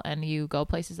cool. And you go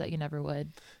places that you never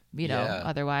would, you know,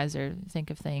 otherwise, or think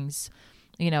of things,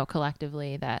 you know,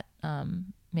 collectively that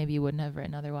maybe you wouldn't have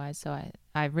written otherwise. So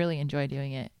I really enjoy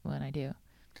doing it when I do.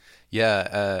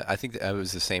 Yeah, I think that I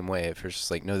was the same way. At first,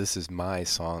 it's like, no, this is my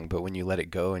song. But when you let it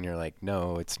go and you're like,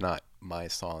 no, it's not my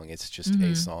song. It's just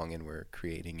a song, and we're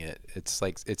creating it. It's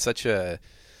like, it's such a,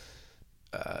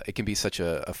 it can be such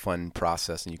a fun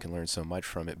process, and you can learn so much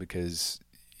from it, because,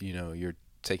 you know, you're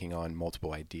taking on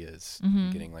multiple ideas,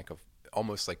 getting like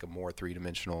almost like a more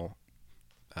three-dimensional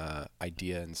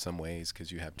idea in some ways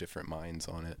because you have different minds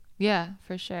on it. Yeah,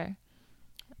 for sure.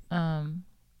 Yeah,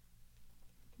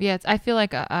 I feel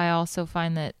like I also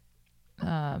find that,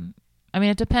 I mean,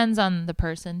 it depends on the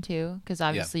person too, because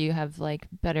obviously you have like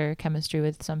better chemistry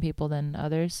with some people than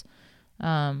others.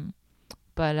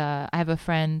 But I have a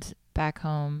friend back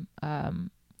home.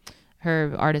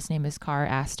 Her artist name is Car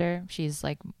Aster. She's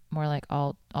like more like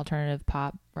alternative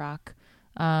pop rock.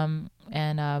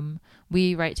 And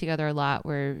we write together a lot.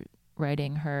 We're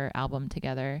writing her album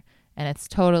together, and it's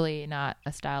totally not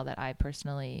a style that I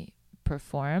personally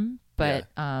perform, but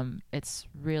it's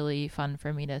really fun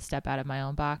for me to step out of my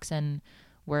own box and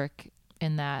work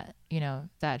in that,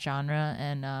 that genre.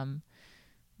 And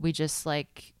we just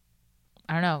like,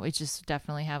 I don't know, we just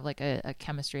definitely have like a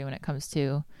chemistry when it comes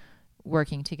to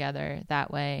working together that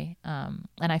way. And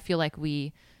I feel like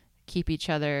we keep each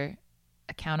other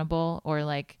accountable, or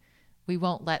like we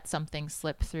won't let something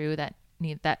slip through that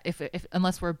if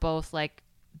unless we're both like,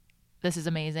 this is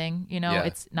amazing,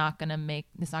 it's not gonna make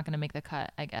the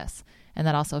cut, I guess. And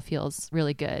that also feels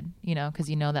really good, because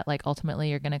that like ultimately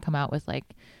you're gonna come out with like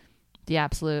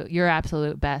your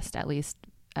absolute best, at least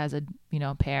as a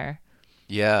pair.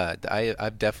 Yeah,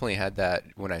 I've definitely had that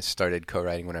when I started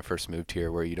co-writing when I first moved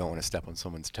here, where you don't want to step on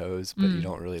someone's toes, but you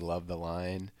don't really love the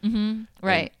line. Mm-hmm.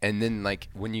 Right. And then like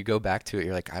when you go back to it,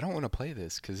 you're like, I don't want to play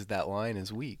this because that line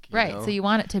is weak. Right. So you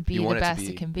want it to be the best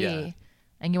it can be. Yeah.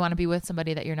 And you want to be with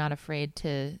somebody that you're not afraid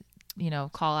to,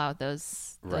 call out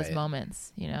those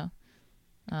moments,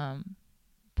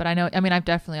 But I've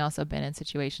definitely also been in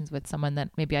situations with someone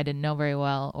that maybe I didn't know very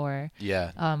well, or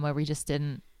where we just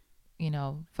didn't,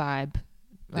 vibe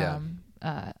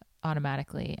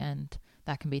automatically, and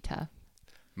that can be tough.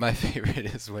 My favorite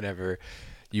is whenever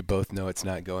you both know it's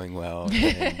not going well,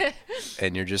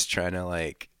 and you're just trying to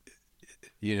like,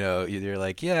 you're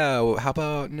like, well, how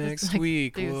about next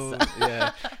week? Well,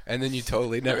 and then you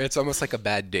totally never. It's almost like a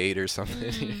bad date or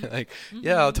something. Mm-hmm.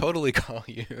 You're like, I'll totally call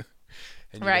you.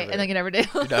 And and then you never do.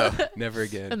 No, never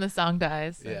again. And the song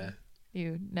dies. Yeah.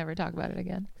 You never talk about it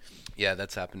again. Yeah,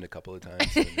 that's happened a couple of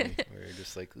times. Where you're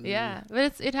just like, ooh. Yeah,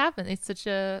 but it happens. It's such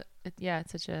a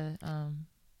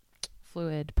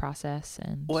fluid process.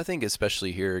 And well, I think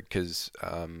especially here because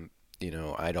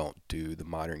I don't do the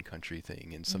modern country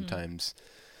thing, and sometimes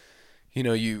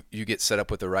you get set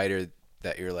up with a writer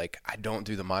that you're like, I don't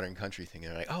do the modern country thing,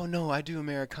 and they're like, oh no, I do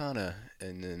Americana,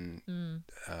 and then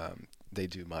they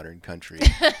do modern country.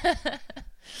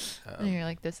 And you're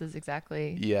like, this is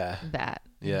exactly that.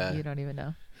 Yeah. You don't even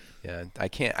know. Yeah,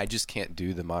 I just can't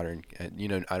do the modern,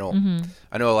 I don't,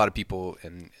 I know a lot of people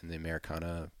in the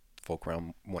Americana folk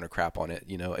realm want to crap on it.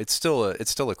 It's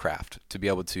still a craft to be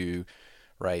able to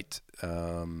write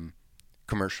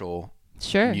commercial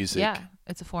music. Yeah,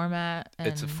 it's a format.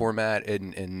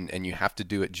 And you have to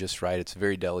do it just right. It's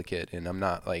very delicate, and I'm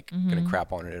not like going to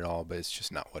crap on it at all, but it's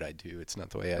just not what I do. It's not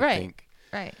the way I think.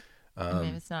 Right. Maybe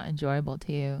it's not enjoyable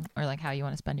to you, or like how you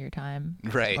want to spend your time,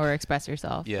 right, or express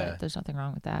yourself. Yeah, there's nothing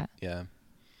wrong with that. Yeah,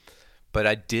 but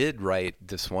I did write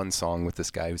this one song with this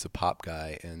guy who's a pop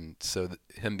guy, and so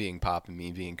him being pop and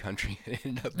me being country, it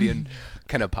ended up being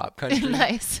kind of pop country.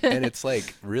 Nice. And it's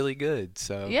like really good.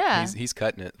 So yeah, he's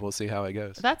cutting it. We'll see how it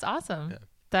goes. That's awesome. Yeah.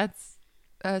 That's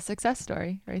a success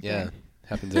story there. Yeah,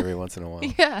 happens every once in a while.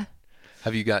 Yeah.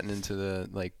 Have you gotten into the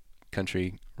like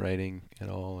country writing at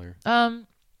all, or?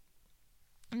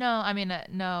 No,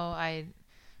 no. I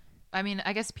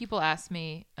guess people ask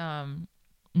me,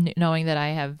 knowing that I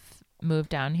have moved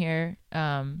down here,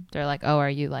 they're like, oh, are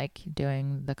you like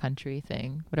doing the country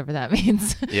thing, whatever that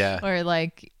means? Yeah. Or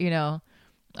like,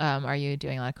 are you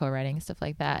doing a lot of co-writing, stuff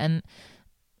like that? And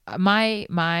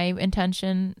my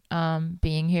intention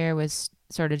being here was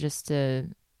sort of just to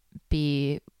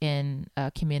be in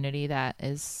a community that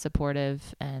is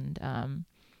supportive, and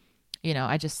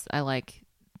I like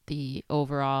the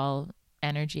overall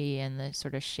energy and the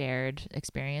sort of shared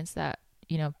experience that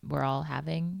we're all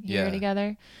having here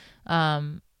together.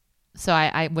 So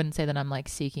I wouldn't say that I'm like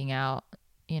seeking out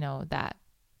that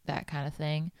kind of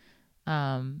thing.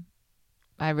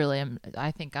 I really am.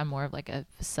 I think I'm more of like a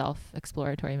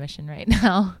self-exploratory mission right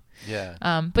now. Yeah.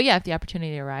 But yeah, if the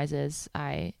opportunity arises,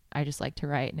 I just like to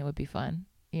write, and it would be fun,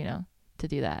 to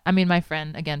do that. I mean, my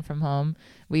friend again from home,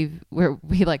 we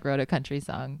like wrote a country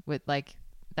song with like,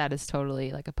 that is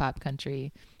totally like a pop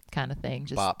country kind of thing,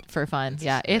 just bop. For fun.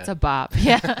 It's a bop.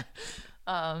 Yeah.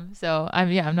 So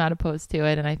I'm not opposed to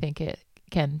it, and I think it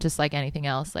can, just like anything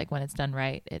else, like when it's done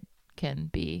right, it can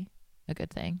be a good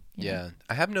thing. Yeah.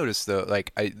 I have noticed though,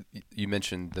 like you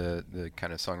mentioned the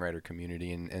kind of songwriter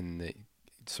community, and the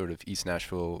sort of East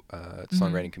Nashville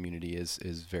songwriting community is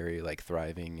very like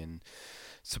thriving, and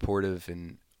supportive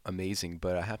and amazing,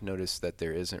 but I have noticed that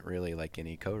there isn't really like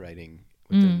any co-writing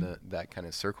within that kind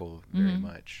of circle very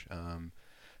much.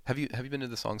 Have you been to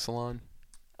the Song Salon?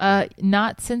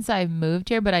 Not since I moved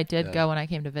here, but I did go when I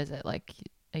came to visit like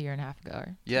a year and a half ago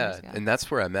or 2 years ago. And that's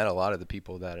where I met a lot of the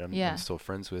people that I'm still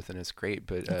friends with, and it's great.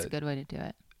 But it's a good way to do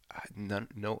it.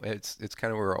 No, it's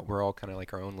kind of we're all kind of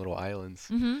like our own little islands.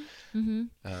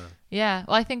 Yeah.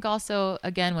 Well, I think also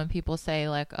again when people say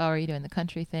like, "Oh, are you doing the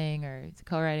country thing or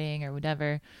co-writing or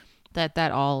whatever," that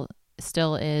all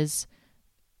still is,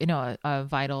 you know, a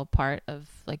vital part of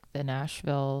like the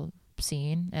Nashville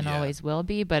scene and always will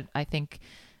be. But I think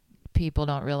people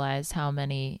don't realize how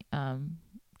many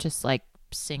just like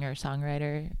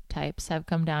singer-songwriter types have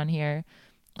come down here.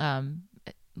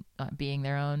 Being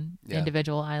their own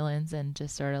individual islands and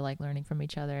just sort of like learning from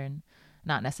each other and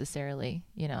not necessarily,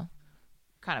 you know,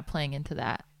 kind of playing into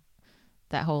that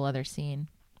whole other scene.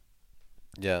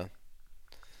 Yeah.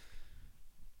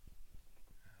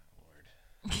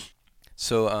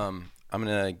 So I'm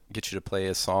gonna get you to play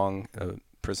a song,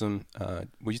 Prism.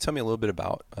 Will you tell me a little bit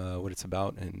about what it's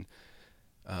about? And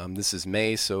this is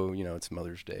May, so you know it's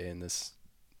Mother's Day, and this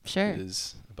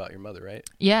is about your mother, right?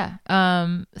 Yeah.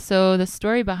 So the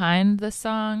story behind the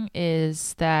song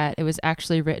is that it was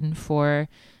actually written for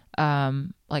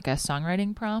like a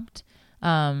songwriting prompt.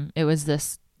 It was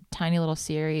this tiny little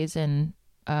series in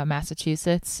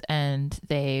Massachusetts, and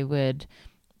they would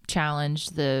challenge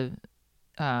the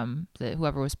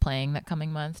whoever was playing that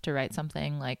coming month to write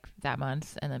something like that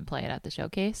month and then play it at the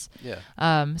showcase.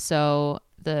 Yeah. So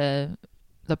the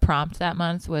prompt that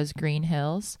month was Green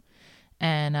Hills.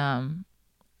 And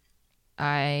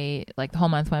I like the whole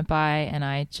month went by and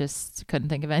I just couldn't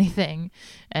think of anything.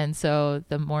 And so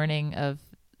the morning of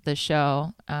the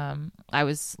show, I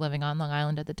was living on Long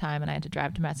Island at the time and I had to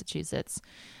drive to Massachusetts.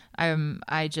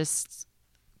 I just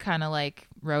kind of like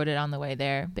wrote it on the way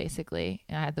there, basically.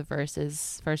 I had the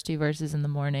first two verses in the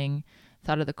morning,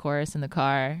 thought of the chorus in the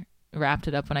car, wrapped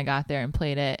it up when I got there and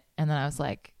played it. And then I was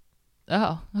like,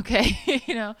 oh, okay.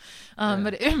 You know,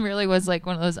 but it really was like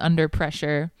one of those under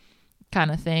pressure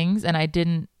kind of things. And I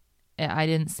didn't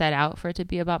set out for it to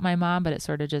be about my mom, but it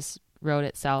sort of just wrote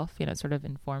itself, you know, it sort of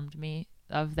informed me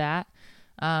of that.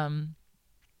 And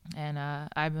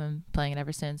I've been playing it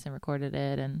ever since and recorded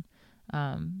it. And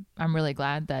I'm really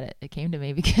glad that it came to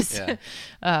me because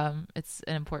it's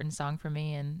an important song for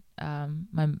me. And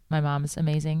my mom is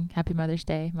amazing. Happy Mother's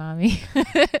Day, Mommy.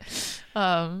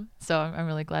 So I'm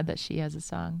really glad that she has a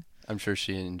song. I'm sure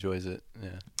she enjoys it.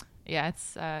 Yeah. Yeah,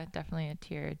 it's definitely a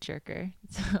tear jerker.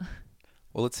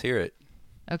 Well, let's hear it.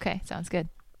 Okay, sounds good.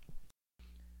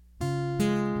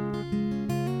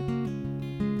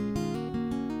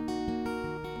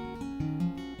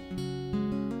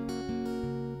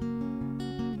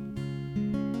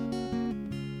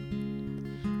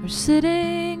 We're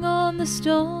sitting on the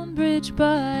stone bridge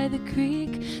by the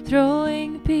creek,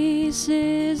 throwing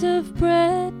pieces of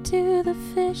bread to the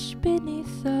fish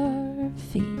beneath our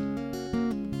feet.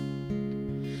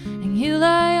 And you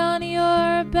lie on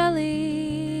your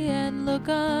belly and look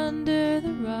under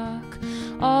the rock.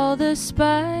 All the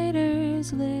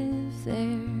spiders live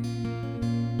there.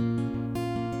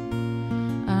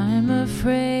 I'm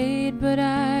afraid, but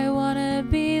I wanna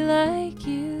be like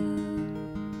you.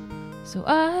 So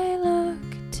I look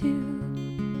too.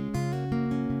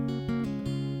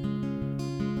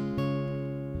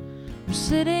 We're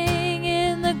sitting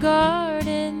in the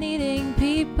garden eating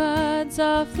pea pods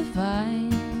off the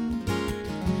vine,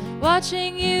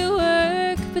 watching you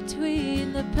work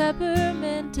between the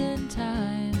peppermint and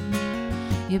thyme.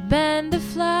 You bend a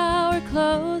flower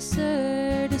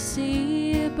closer to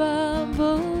see a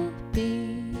bumblebee.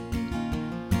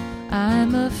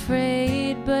 I'm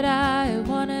afraid, but I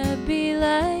wanna be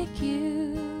like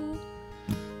you.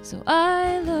 So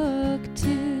I look to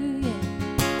you.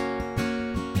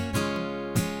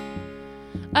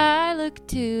 I look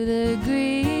to the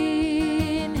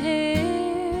green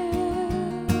hills.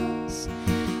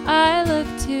 I look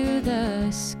to the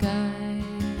sky.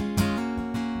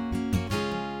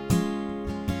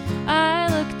 I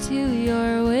look to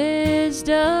your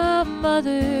wisdom,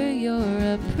 Mother.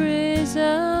 You're a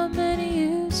prism and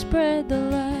you spread the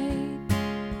light.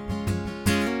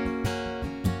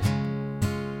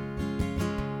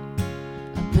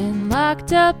 I've been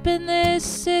locked up in this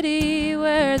city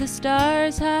where the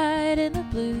stars hide in the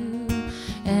blue,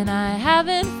 and I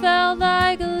haven't felt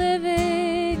like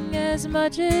living as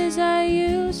much as I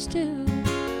used to.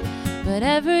 But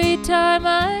every time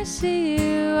I see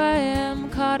you, I am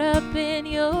caught up in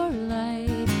your light.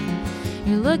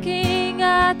 You're looking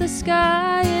at the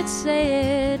sky, it's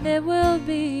saying it will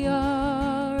be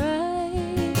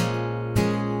alright.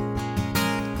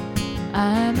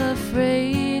 I'm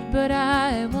afraid, but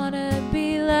I wanna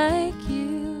be like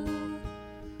you.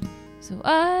 So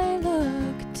I look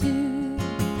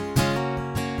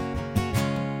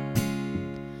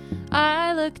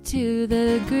to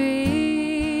the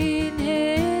green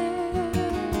hills.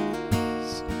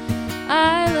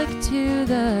 I look to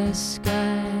the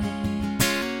sky.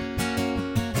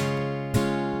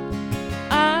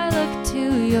 I look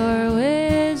to your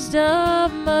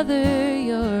wisdom, Mother.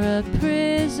 You're a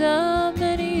prism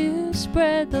and you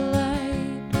spread the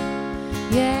light.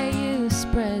 Yeah, you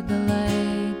spread the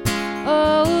light.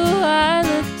 Oh, I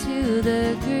look to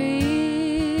the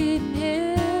green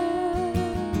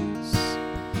hills.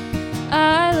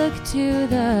 I look to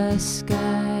the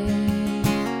sky.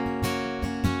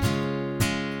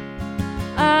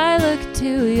 I look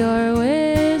to your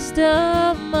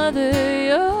wisdom, Mother.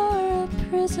 You're a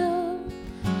prism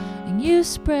and you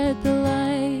spread the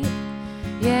light.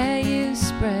 Yeah, you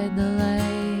spread the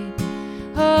light.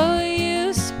 Oh,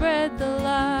 you spread the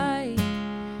light.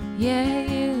 Yeah,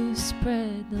 you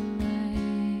spread the light.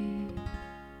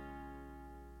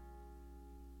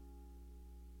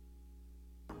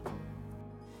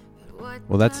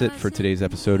 Well, that's it for today's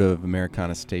episode of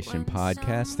Americana Station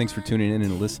Podcast. Thanks for tuning in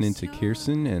and listening to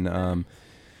Kirsten. And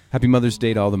happy Mother's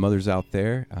Day to all the mothers out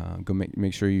there. Go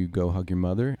make sure you go hug your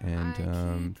mother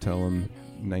and tell them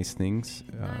nice things.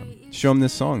 Show them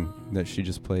this song that she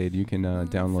just played. You can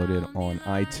download it on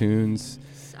iTunes,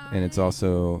 and it's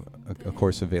also, of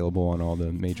course, available on all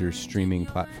the major streaming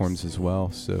platforms as well.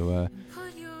 So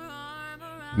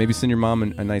maybe send your mom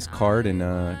a nice card and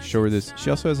show her this.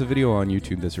 She also has a video on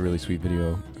YouTube that's a really sweet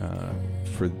video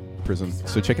for Prism.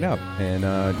 So check it out. And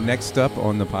next up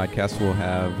on the podcast, we'll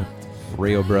have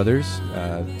Rayo Brothers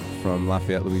from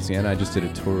Lafayette, Louisiana. I just did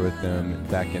a tour with them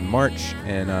back in March,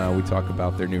 and we talk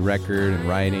about their new record and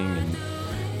writing. And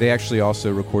they actually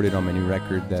also recorded on my new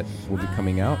record that will be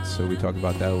coming out. So we talk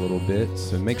about that a little bit.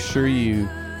 So make sure you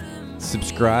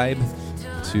subscribe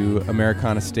to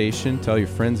Americana Station. Tell your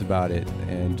friends about it,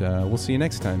 and we'll see you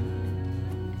next time.